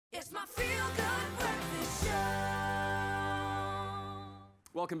It's my feel-good breakfast show.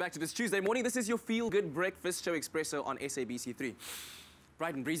 Welcome back to this Tuesday morning. This is your feel-good breakfast show, Expresso on SABC3.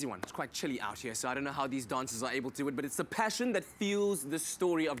 Bright and breezy one. It's quite chilly out here, so I don't know how these dancers are able to do it, but it's the passion that fuels the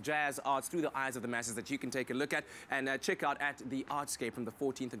story of jazz arts through the eyes of the masses that you can take a look at and check out at the Artscape from the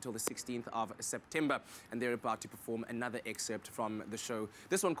 14th until the 16th of September. And they're about to perform another excerpt from the show.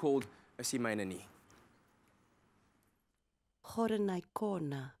 This one called Issie Myne Nie. Horenai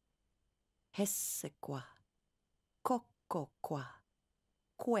kona, hessekwa, kokokwa,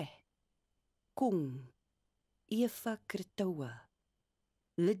 kwe, kung, Eva Kritoa,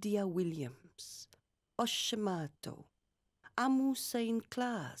 Lydia Williams, Oshamato, Amu St.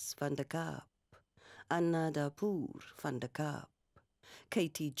 Klaas van der Kaap, Anna Dapoor van der Kaap,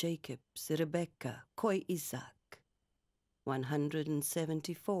 Katie Jacobs, Rebecca, Koi Isaac,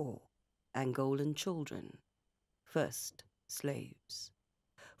 174 Angolan children, first slaves,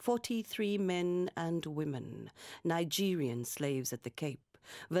 43 men and women, Nigerian slaves at the Cape,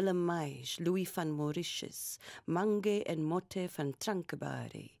 Willem Maish, Louis van Mauritius, Mange en Motte van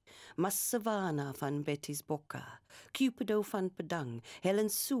Tranquebury, Massavana van Betty's Boca, Cupido van Padang, Helen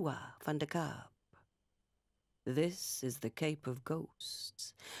Sua van de Kaap. This is the Cape of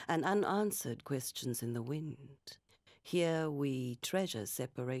Ghosts, and unanswered questions in the wind. Here we treasure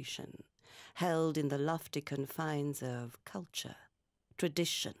separation, held in the lofty confines of culture,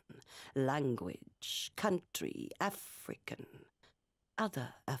 tradition, language, country, African.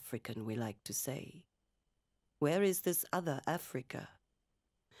 Other African, we like to say. Where is this other Africa?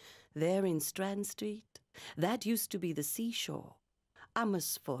 There in Strand Street, that used to be the seashore.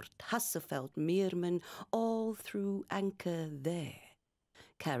 Amersfoort, Hasseveld, Meerman, all through anchor there,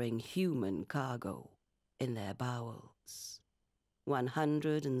 carrying human cargo in their bowels.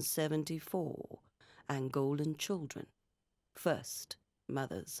 174 Angolan children, first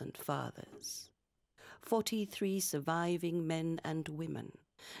mothers and fathers. 43 surviving men and women,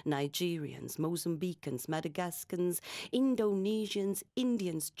 Nigerians, Mozambicans, Madagascans, Indonesians,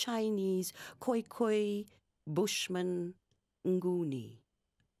 Indians, Chinese, Khoi, Bushmen, Nguni,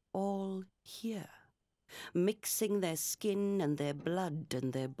 all here, mixing their skin and their blood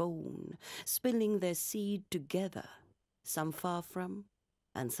and their bone, spilling their seed together, some far from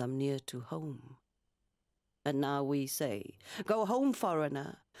and some near to home. And now we say, go home,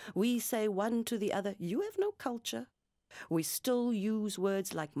 foreigner. We say one to the other, you have no culture. We still use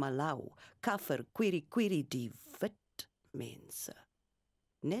words like Malau, Kafir, Quiri, die wit mense.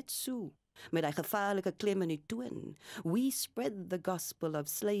 Net so, met die gevaarlike klem in die toon. We spread the gospel of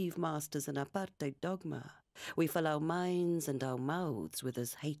slave masters and apartheid dogma. We fill our minds and our mouths with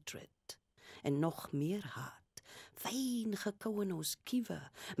this hatred. En nog meer haat. Fyn gekou in ons kiewe,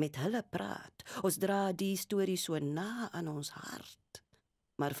 met hulle praat. Ons dra die storie so na aan ons hart.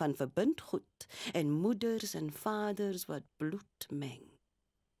 Maar van verbindgoed en moeders en vaders wat bloed meng.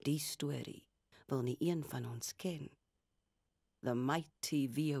 Die storie wil nie een van ons ken. The mighty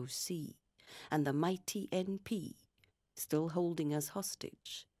VOC and the mighty NP still holding us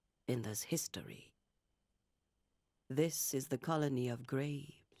hostage in this history. This is the colony of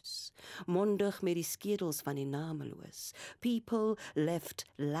graves. Mondig met die skedels van die nameloos. People left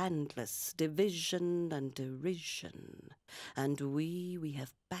landless, division and derision. And we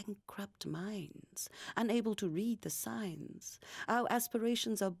have bankrupt minds, unable to read the signs. Our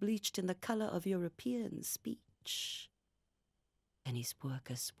aspirations are bleached in the color of European speech. En die spook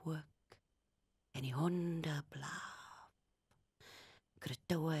is spook, en die honde blaaf.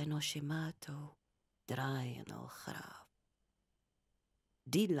 Kritoa en Oshimato draai in hul graaf.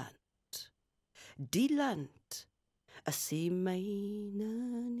 Die land, Issie myne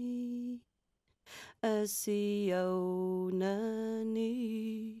nie, Issie joune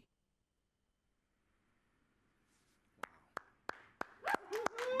nie.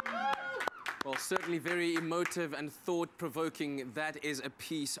 Well, certainly very emotive and thought-provoking. That is a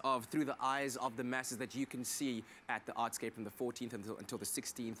piece of Through the Eyes of the Masses that you can see at the Artscape from the 14th until the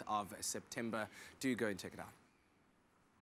 16th of September. Do go and check it out.